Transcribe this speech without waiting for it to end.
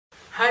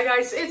Hi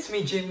guys, it's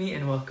me Jimmy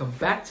and welcome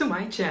back to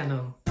my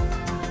channel.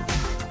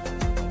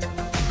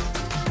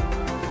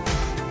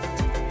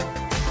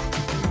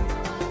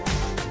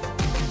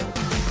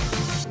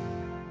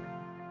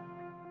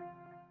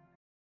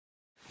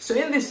 So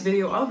in this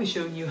video, I'll be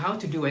showing you how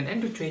to do an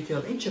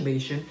endotracheal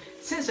intubation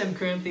since I'm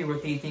currently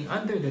rotating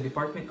under the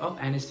Department of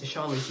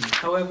Anesthesiology.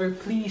 However,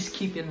 please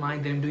keep in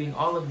mind that I'm doing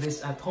all of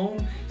this at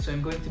home, so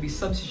I'm going to be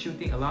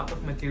substituting a lot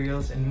of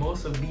materials and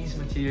most of these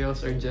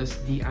materials are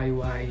just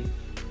DIY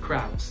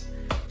crafts.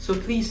 So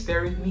please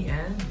bear with me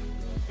and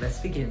let's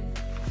begin.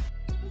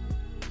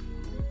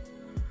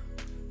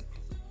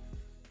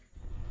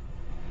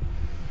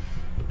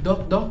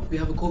 Doc, we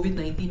have a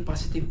COVID-19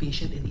 positive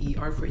patient in the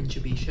ER for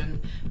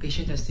intubation.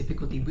 Patient has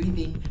difficulty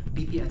breathing,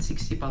 BP at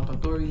 60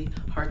 palpatory,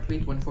 heart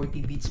rate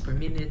 140 beats per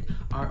minute,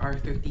 RR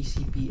 30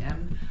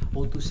 CPM,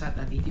 O2 sat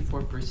at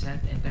 84%,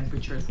 and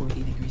temperature at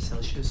 40 degrees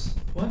Celsius.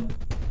 What?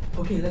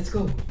 Okay, let's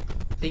go.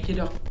 Thank you,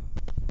 Doc.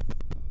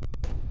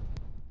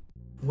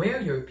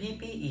 Wear your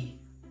PPE.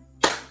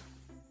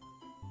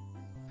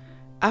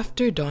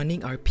 After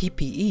donning our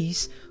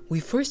PPEs,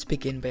 we first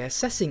begin by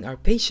assessing our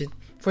patient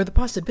for the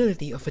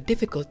possibility of a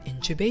difficult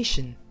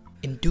intubation.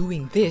 In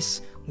doing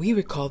this, we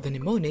recall the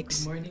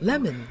mnemonics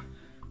lemon.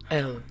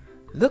 L.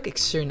 Look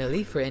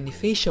externally for any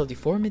facial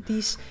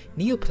deformities,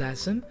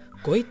 neoplasm,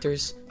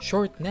 goiters,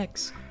 short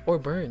necks, or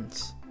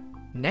burns.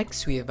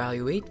 Next, we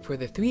evaluate for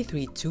the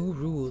 3-3-2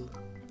 rule.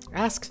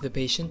 Ask the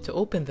patient to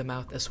open the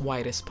mouth as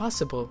wide as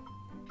possible.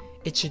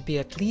 It should be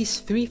at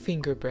least 3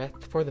 finger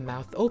breadth for the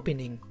mouth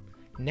opening.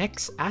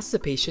 Next, ask the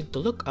patient to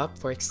look up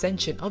for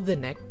extension of the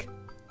neck.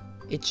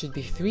 It should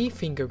be 3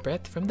 finger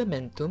breadth from the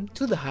mentum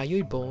to the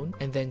hyoid bone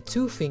and then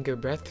 2 finger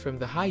breadth from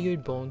the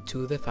hyoid bone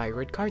to the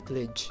thyroid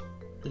cartilage.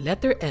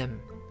 Letter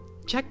M.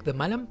 Check the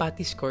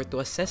Malampati score to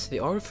assess the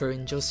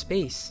oropharyngeal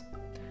space.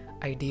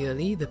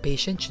 Ideally, the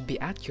patient should be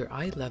at your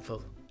eye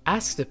level.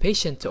 Ask the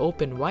patient to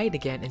open wide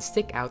again and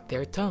stick out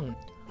their tongue.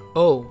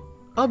 O.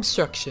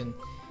 Obstruction.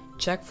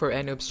 Check for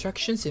any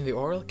obstructions in the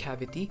oral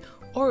cavity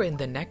or in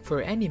the neck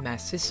for any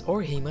masses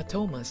or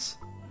hematomas.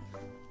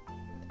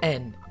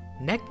 N.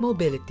 Neck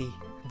mobility.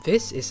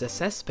 This is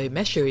assessed by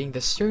measuring the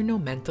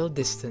sternomental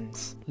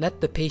distance. Let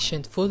the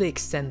patient fully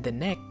extend the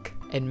neck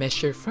and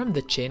measure from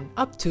the chin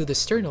up to the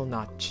sternal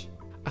notch.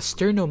 A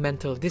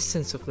sternomental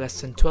distance of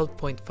less than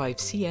 12.5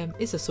 cm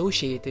is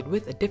associated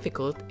with a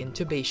difficult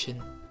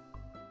intubation.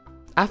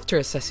 After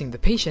assessing the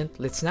patient,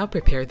 let's now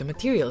prepare the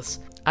materials.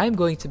 I'm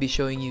going to be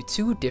showing you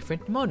 2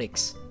 different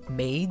mnemonics,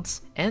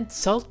 MAIDS and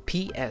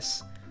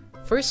SALTPS.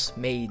 First,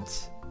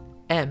 MAIDS.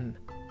 M.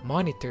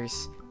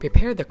 Monitors.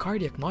 Prepare the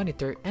cardiac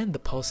monitor and the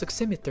pulse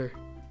oximeter.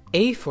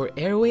 A for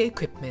airway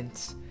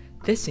equipments.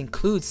 This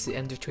includes the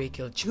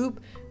endotracheal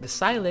tube, the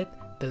silet,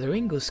 the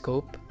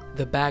laryngoscope,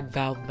 the bag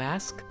valve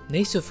mask,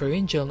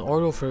 nasopharyngeal and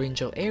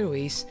oropharyngeal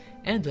airways,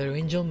 and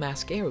laryngeal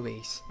mask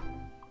airways.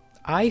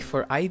 I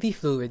for IV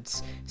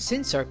fluids.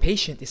 Since our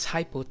patient is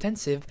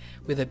hypotensive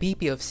with a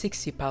BP of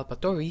 60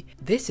 palpatory,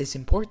 this is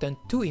important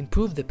to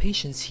improve the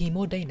patient's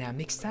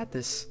hemodynamic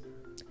status.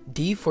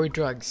 D for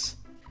drugs.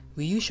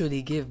 We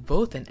usually give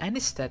both an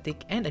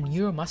anesthetic and a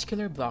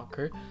neuromuscular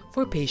blocker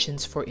for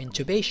patients for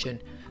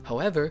intubation.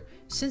 However,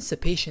 since the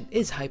patient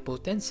is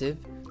hypotensive,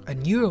 a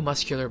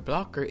neuromuscular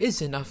blocker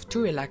is enough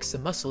to relax the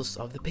muscles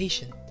of the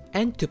patient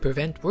and to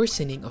prevent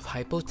worsening of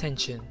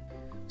hypotension.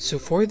 So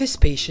for this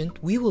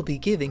patient, we will be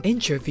giving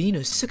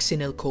intravenous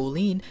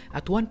succinylcholine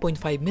at 1.5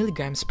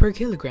 mg per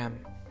kilogram.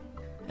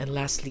 And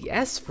lastly,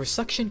 S for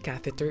suction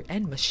catheter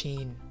and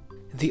machine.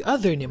 The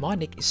other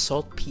mnemonic is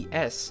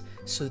SALTPS,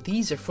 so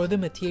these are for the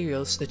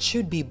materials that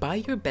should be by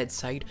your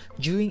bedside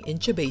during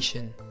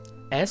intubation.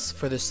 S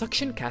for the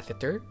suction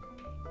catheter,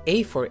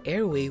 A for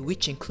airway,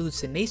 which includes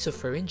the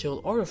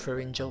nasopharyngeal,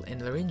 oropharyngeal,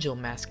 and laryngeal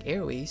mask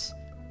airways,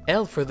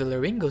 L for the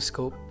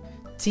laryngoscope,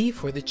 T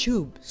for the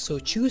tube, so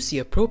choose the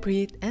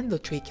appropriate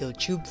endotracheal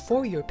tube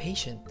for your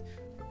patient,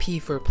 P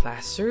for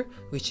plaster,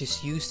 which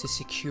is used to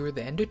secure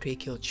the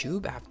endotracheal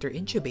tube after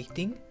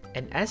intubating,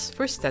 and S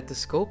for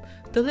stethoscope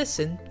to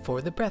listen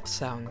for the breath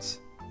sounds.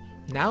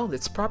 Now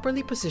let's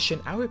properly position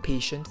our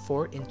patient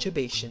for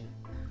intubation.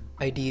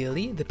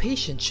 Ideally, the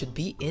patient should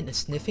be in a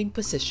sniffing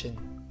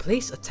position.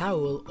 Place a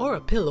towel or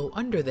a pillow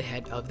under the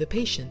head of the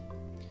patient.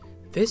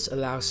 This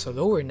allows the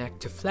lower neck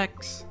to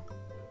flex.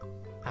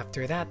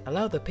 After that,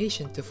 allow the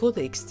patient to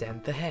fully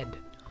extend the head.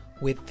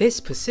 With this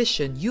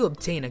position, you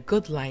obtain a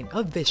good line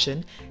of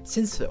vision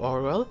since the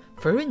oral,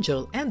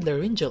 pharyngeal, and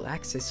laryngeal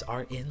axes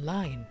are in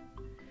line.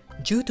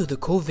 Due to the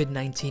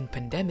COVID-19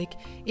 pandemic,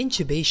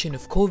 intubation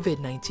of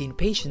COVID-19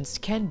 patients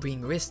can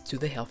bring risk to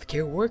the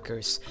healthcare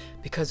workers.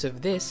 Because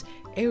of this,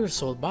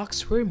 aerosol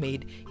boxes were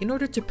made in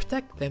order to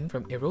protect them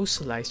from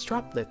aerosolized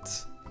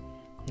droplets.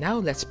 Now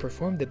let's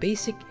perform the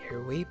basic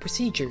airway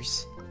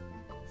procedures.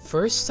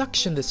 First,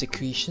 suction the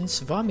secretions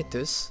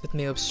vomitus that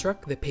may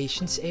obstruct the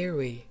patient's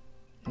airway.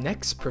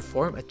 Next,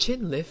 perform a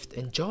chin lift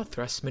and jaw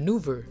thrust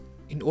maneuver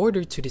in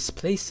order to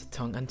displace the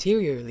tongue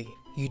anteriorly.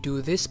 You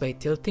do this by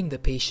tilting the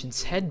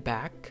patient's head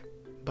back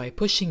by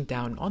pushing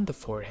down on the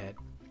forehead.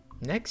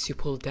 Next, you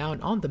pull down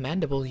on the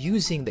mandible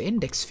using the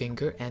index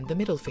finger and the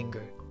middle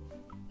finger.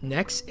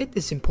 Next, it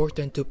is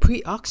important to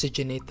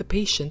pre-oxygenate the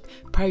patient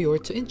prior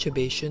to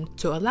intubation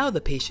to allow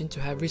the patient to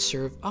have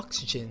reserve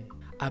oxygen.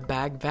 A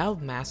bag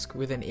valve mask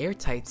with an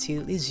airtight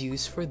seal is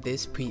used for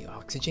this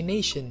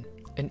pre-oxygenation.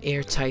 An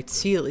airtight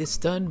seal is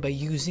done by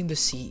using the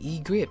CE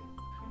grip.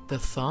 The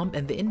thumb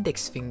and the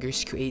index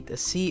fingers create a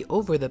C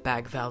over the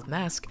bag valve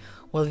mask,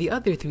 while the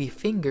other 3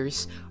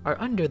 fingers are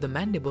under the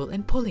mandible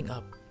and pulling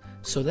up.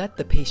 So let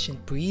the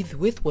patient breathe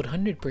with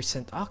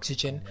 100%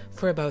 oxygen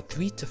for about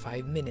 3 to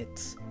 5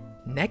 minutes.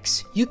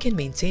 Next, you can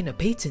maintain a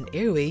patent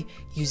airway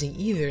using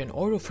either an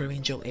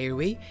oropharyngeal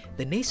airway,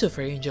 the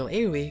nasopharyngeal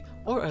airway,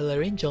 or a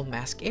laryngeal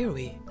mask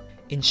airway.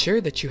 Ensure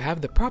that you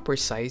have the proper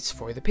size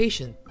for the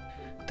patient.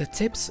 The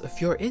tips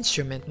of your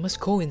instrument must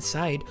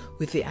coincide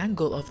with the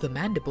angle of the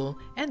mandible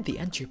and the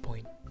entry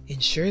point.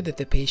 Ensure that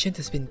the patient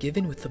has been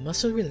given with the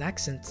muscle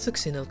relaxant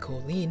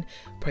succinylcholine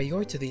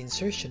prior to the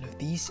insertion of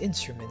these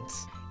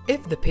instruments.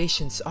 If the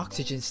patient's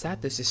oxygen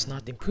status is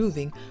not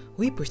improving,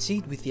 we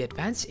proceed with the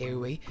advanced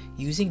airway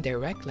using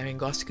direct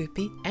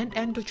laryngoscopy and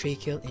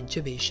endotracheal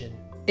intubation.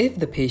 If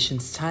the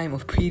patient's time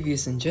of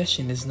previous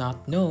ingestion is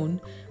not known,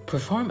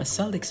 perform a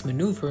Sellick's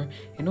maneuver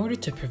in order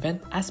to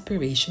prevent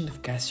aspiration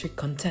of gastric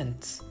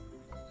contents.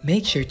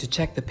 Make sure to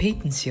check the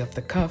patency of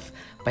the cuff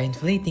by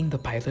inflating the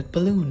pilot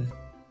balloon.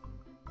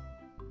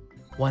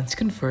 Once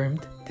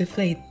confirmed,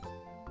 deflate.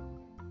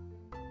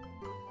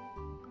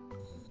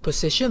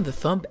 Position the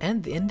thumb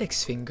and the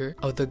index finger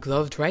of the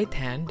gloved right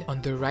hand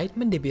on the right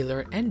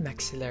mandibular and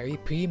maxillary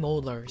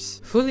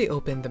premolars. Fully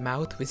open the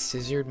mouth with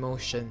scissored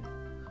motion.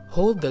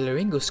 Hold the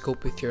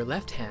laryngoscope with your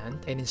left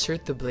hand and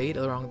insert the blade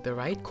along the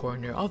right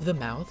corner of the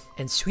mouth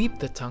and sweep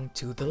the tongue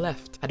to the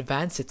left.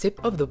 Advance the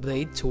tip of the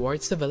blade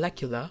towards the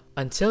vallecula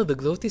until the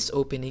glottis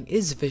opening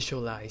is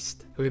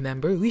visualized.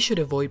 Remember, we should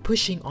avoid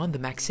pushing on the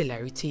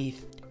maxillary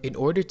teeth. In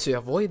order to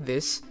avoid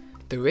this,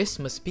 the wrist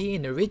must be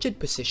in a rigid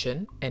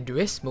position and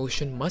wrist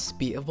motion must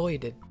be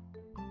avoided.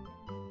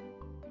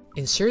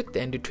 Insert the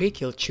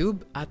endotracheal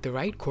tube at the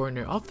right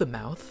corner of the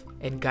mouth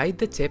and guide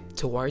the tip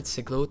towards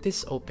the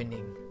glottis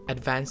opening.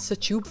 Advance the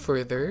tube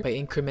further by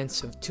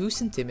increments of 2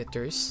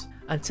 cm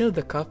until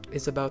the cuff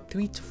is about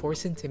 3 to 4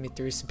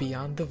 cm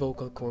beyond the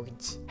vocal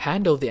cords.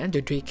 Handle the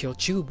endotracheal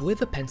tube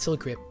with a pencil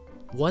grip.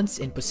 Once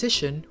in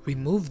position,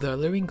 remove the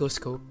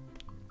laryngoscope.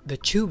 The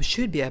tube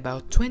should be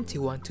about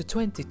 21 to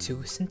 22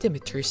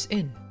 cm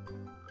in.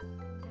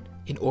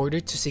 In order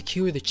to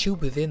secure the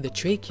tube within the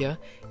trachea,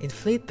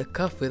 inflate the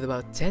cuff with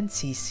about 10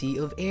 cc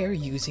of air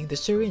using the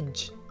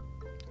syringe.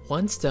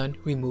 Once done,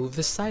 remove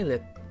the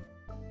stylet.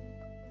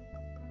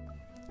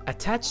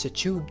 Attach the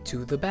tube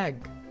to the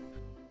bag.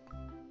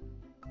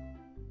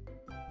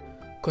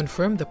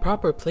 Confirm the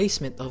proper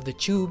placement of the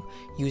tube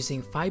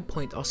using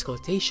 5-point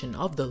auscultation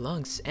of the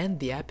lungs and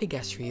the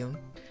epigastrium.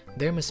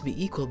 There must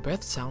be equal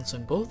breath sounds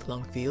on both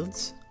lung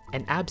fields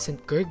and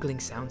absent gurgling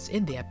sounds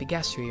in the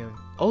epigastrium.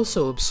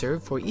 Also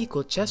observe for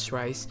equal chest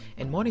rise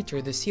and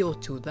monitor the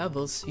CO2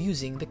 levels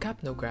using the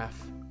capnograph.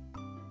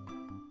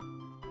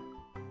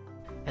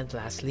 And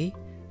lastly,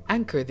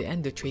 anchor the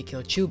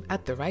endotracheal tube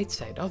at the right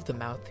side of the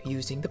mouth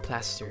using the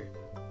plaster.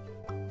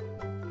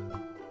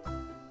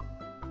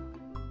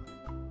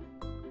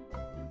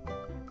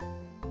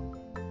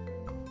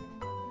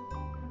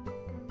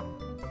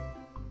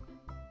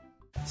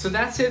 So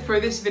that's it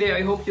for this video.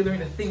 I hope you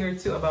learned a thing or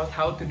two about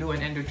how to do an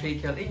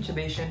endotracheal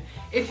intubation.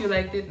 If you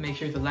liked it, make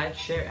sure to like,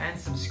 share, and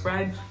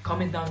subscribe.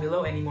 Comment down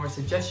below any more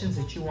suggestions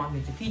that you want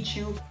me to teach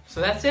you.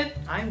 So that's it.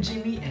 I'm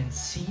Jimmy and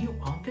see you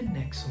on the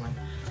next one.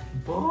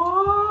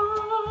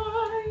 Bye!